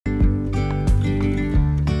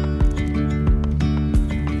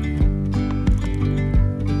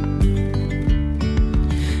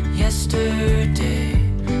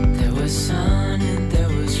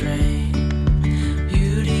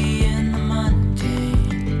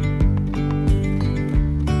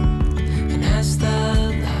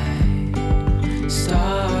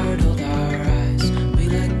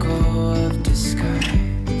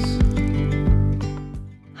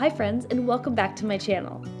friends, and welcome back to my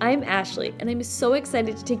channel. I'm Ashley, and I'm so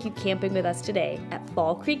excited to take you camping with us today at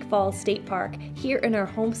Fall Creek Falls State Park here in our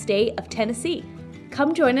home state of Tennessee.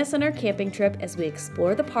 Come join us on our camping trip as we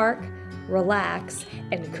explore the park, relax,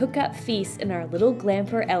 and cook up feasts in our little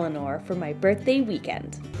glamper Eleanor for my birthday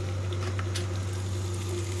weekend.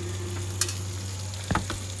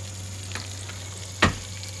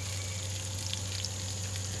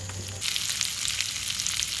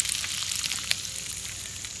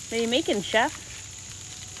 What are you making, Chef?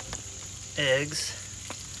 Eggs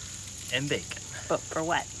and bacon. But for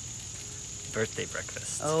what? Birthday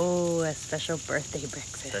breakfast. Oh, a special birthday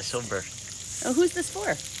breakfast. Special birthday. Oh, who's this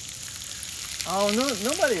for? Oh, no,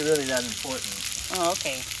 nobody really that important. Oh,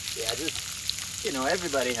 okay. Yeah, just,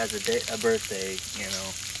 everybody has a birthday,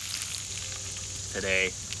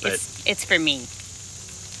 today. But It's for me.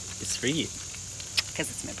 it's for you. Because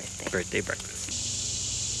it's my birthday. Birthday breakfast.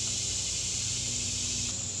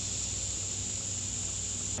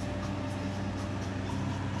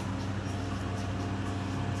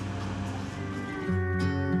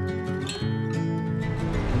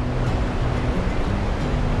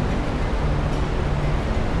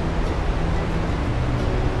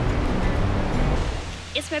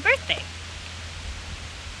 It's my birthday.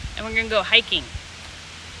 And we're gonna go hiking.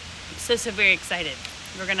 I'm so very excited.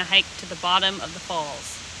 We're gonna hike to the bottom of the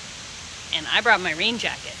falls. And I brought my rain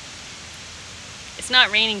jacket. It's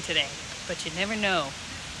not raining today, but you never know.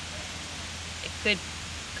 It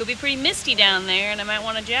could be pretty misty down there, and I might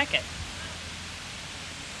want a jacket.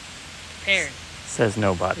 Prepared. Says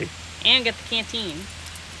nobody. And got the canteen.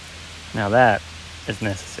 Now that is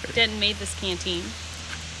necessary. Dad made this canteen.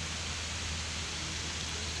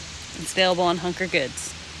 It's available on Hunker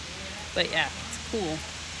Goods. But yeah, it's a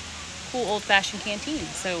cool old-fashioned canteen.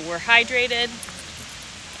 So we're hydrated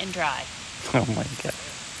and dry. Oh my God.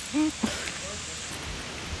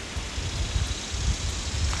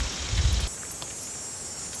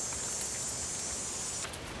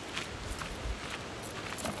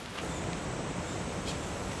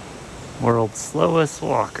 World's slowest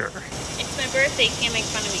walker. It's my birthday, can't make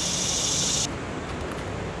fun of me.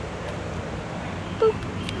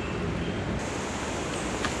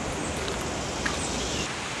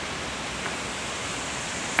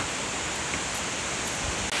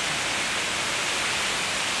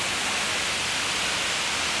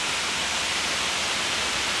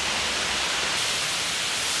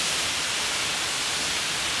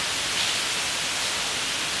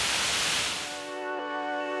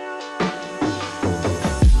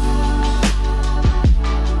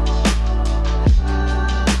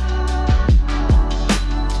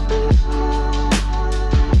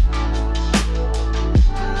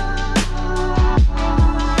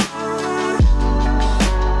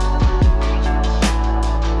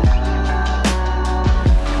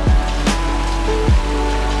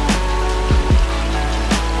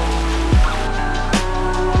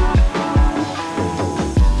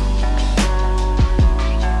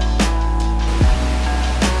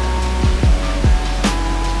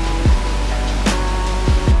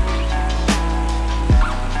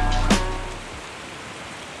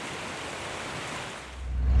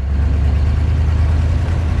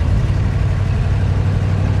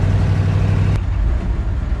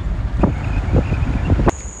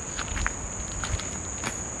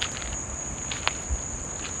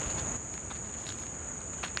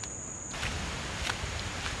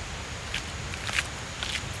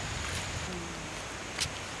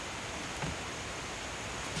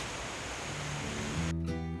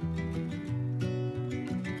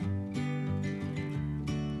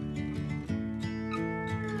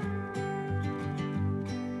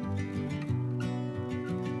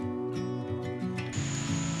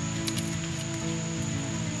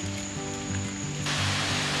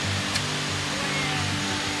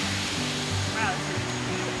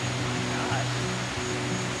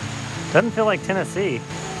 Doesn't feel like Tennessee. It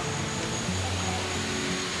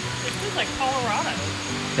feels like Colorado.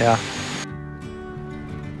 Yeah.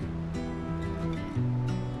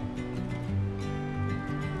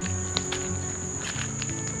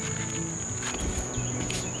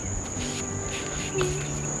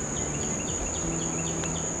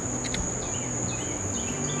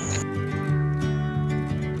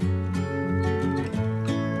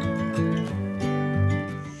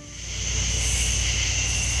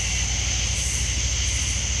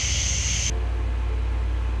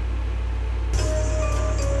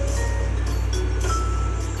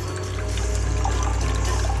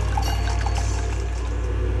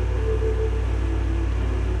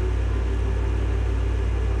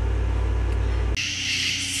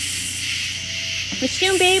 What you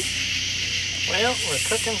doing, babe? Well, Yep, we're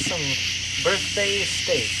cooking some birthday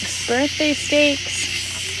steaks. Birthday steaks.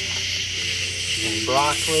 And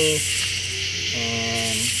broccoli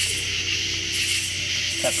and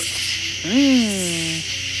peppers. Mmm.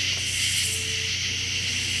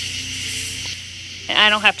 And I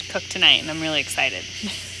don't have to cook tonight, and I'm really excited.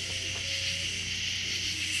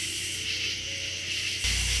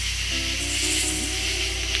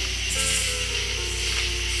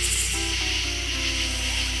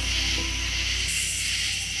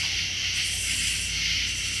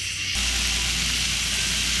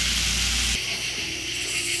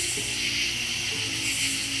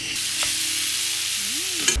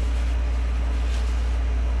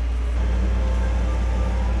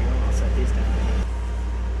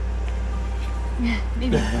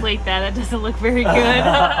 Maybe plate that. That doesn't look very good.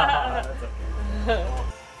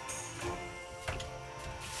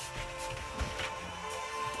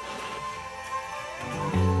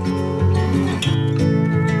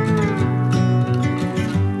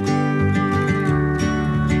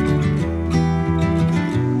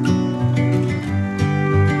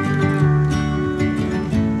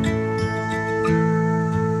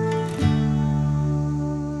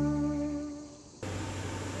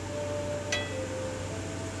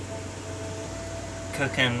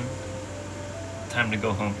 Cooking. Time to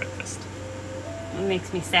go home breakfast. It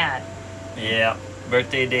makes me sad. Yeah,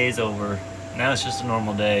 birthday day's over. Now it's just a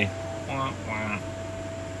normal day. Wah, wah.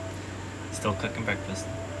 Still cooking breakfast.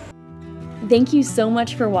 Thank you so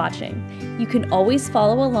much for watching. You can always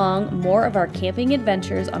follow along more of our camping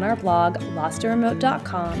adventures on our blog,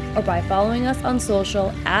 losttoremote.com, or by following us on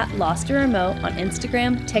social at losttoremote on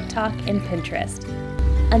Instagram, TikTok, and Pinterest.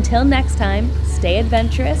 Until next time, stay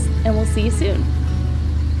adventurous, and we'll see you soon.